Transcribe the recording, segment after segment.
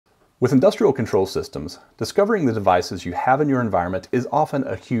With industrial control systems, discovering the devices you have in your environment is often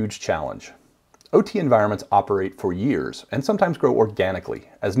a huge challenge. OT environments operate for years and sometimes grow organically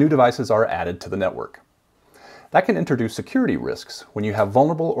as new devices are added to the network. That can introduce security risks when you have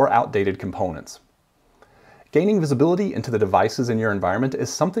vulnerable or outdated components. Gaining visibility into the devices in your environment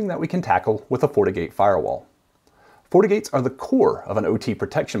is something that we can tackle with a FortiGate firewall. FortiGates are the core of an OT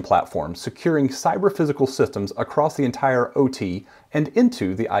protection platform securing cyber-physical systems across the entire OT and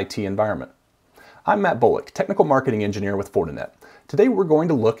into the IT environment. I'm Matt Bullock, Technical Marketing Engineer with Fortinet. Today we're going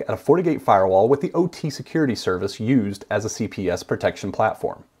to look at a FortiGate firewall with the OT security service used as a CPS protection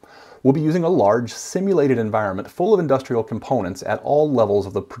platform. We'll be using a large simulated environment full of industrial components at all levels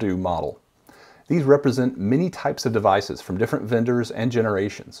of the Purdue model. These represent many types of devices from different vendors and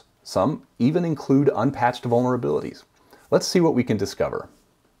generations. Some even include unpatched vulnerabilities. Let's see what we can discover.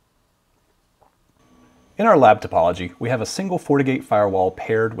 In our lab topology, we have a single FortiGate firewall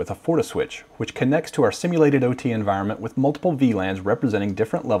paired with a FortiSwitch, which connects to our simulated OT environment with multiple VLANs representing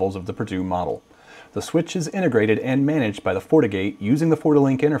different levels of the Purdue model. The switch is integrated and managed by the FortiGate using the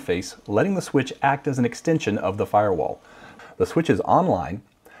FortiLink interface, letting the switch act as an extension of the firewall. The switch is online,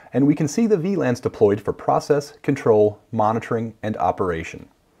 and we can see the VLANs deployed for process, control, monitoring, and operation.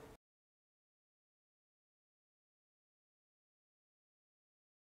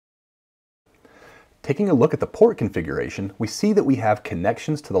 Taking a look at the port configuration, we see that we have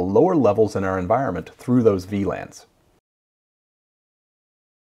connections to the lower levels in our environment through those VLANs.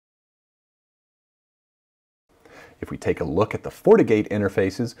 If we take a look at the FortiGate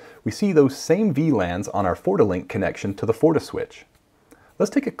interfaces, we see those same VLANs on our FortiLink connection to the FortiSwitch. Let's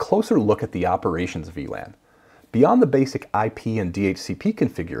take a closer look at the operations VLAN. Beyond the basic IP and DHCP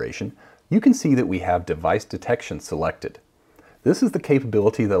configuration, you can see that we have device detection selected. This is the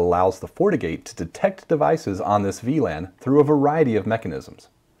capability that allows the FortiGate to detect devices on this VLAN through a variety of mechanisms.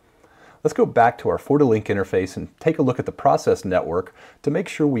 Let's go back to our FortiLink interface and take a look at the process network to make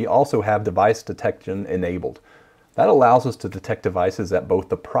sure we also have device detection enabled. That allows us to detect devices at both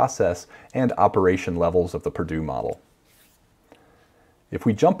the process and operation levels of the Purdue model. If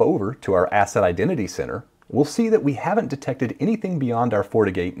we jump over to our Asset Identity Center, we'll see that we haven't detected anything beyond our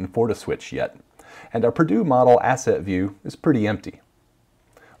FortiGate and FortiSwitch yet, and our Purdue model asset view is pretty empty.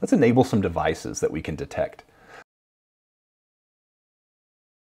 Let's enable some devices that we can detect.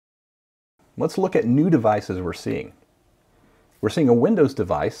 Let's look at new devices we're seeing. We're seeing a Windows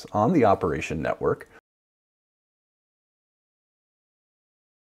device on the operation network.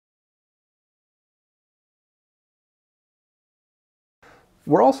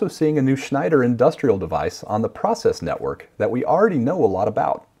 We're also seeing a new Schneider industrial device on the process network that we already know a lot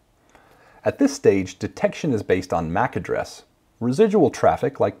about. At this stage, detection is based on MAC address, residual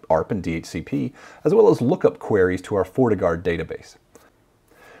traffic like ARP and DHCP, as well as lookup queries to our FortiGuard database.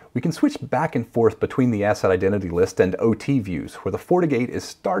 We can switch back and forth between the asset identity list and OT views, where the FortiGate is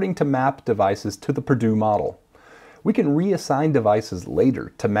starting to map devices to the Purdue model. We can reassign devices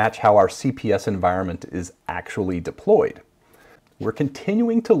later to match how our CPS environment is actually deployed. We're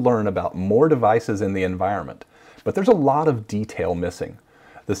continuing to learn about more devices in the environment, but there's a lot of detail missing.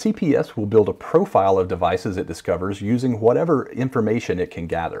 The CPS will build a profile of devices it discovers using whatever information it can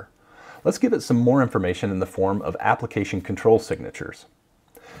gather. Let's give it some more information in the form of application control signatures.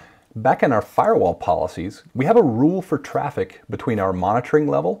 Back in our firewall policies, we have a rule for traffic between our monitoring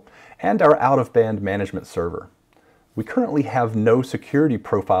level and our out-of-band management server. We currently have no security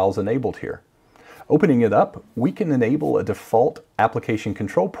profiles enabled here. Opening it up, we can enable a default application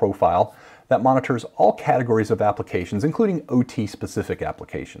control profile that monitors all categories of applications, including OT-specific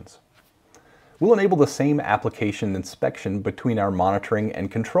applications. We'll enable the same application inspection between our monitoring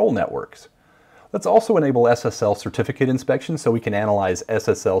and control networks. Let's also enable SSL certificate inspection so we can analyze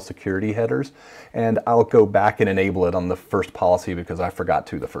SSL security headers, and I'll go back and enable it on the first policy because I forgot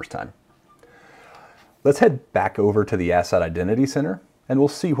to the first time. Let's head back over to the Asset Identity Center, and we'll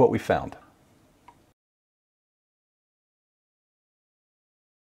see what we found.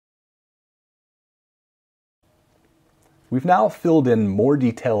 We've now filled in more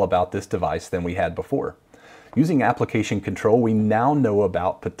detail about this device than we had before. Using application control, we now know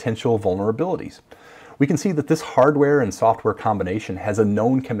about potential vulnerabilities. We can see that this hardware and software combination has a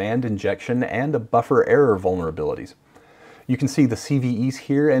known command injection and a buffer error vulnerabilities. You can see the CVEs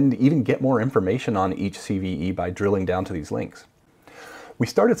here and even get more information on each CVE by drilling down to these links. We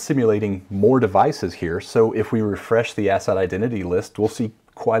started simulating more devices here, so if we refresh the asset identity list, we'll see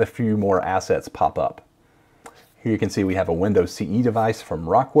quite a few more assets pop up. Here you can see we have a Windows CE device from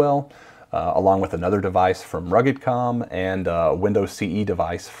Rockwell, along with another device from RuggedCom and a Windows CE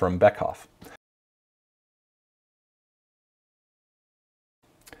device from Beckhoff.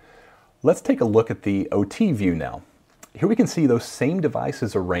 Let's take a look at the OT view now. Here we can see those same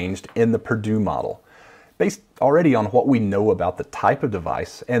devices arranged in the Purdue model, based already on what we know about the type of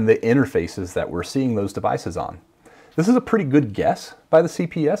device and the interfaces that we're seeing those devices on. This is a pretty good guess by the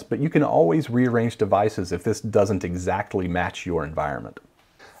CPS, but you can always rearrange devices if this doesn't exactly match your environment.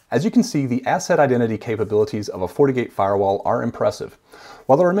 As you can see, the asset identity capabilities of a FortiGate firewall are impressive.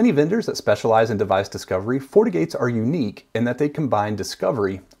 While there are many vendors that specialize in device discovery, FortiGates are unique in that they combine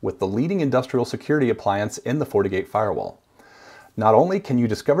discovery with the leading industrial security appliance in the FortiGate firewall. Not only can you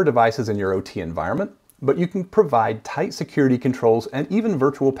discover devices in your OT environment, but you can provide tight security controls and even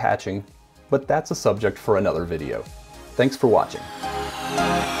virtual patching, but that's a subject for another video. Thanks for watching.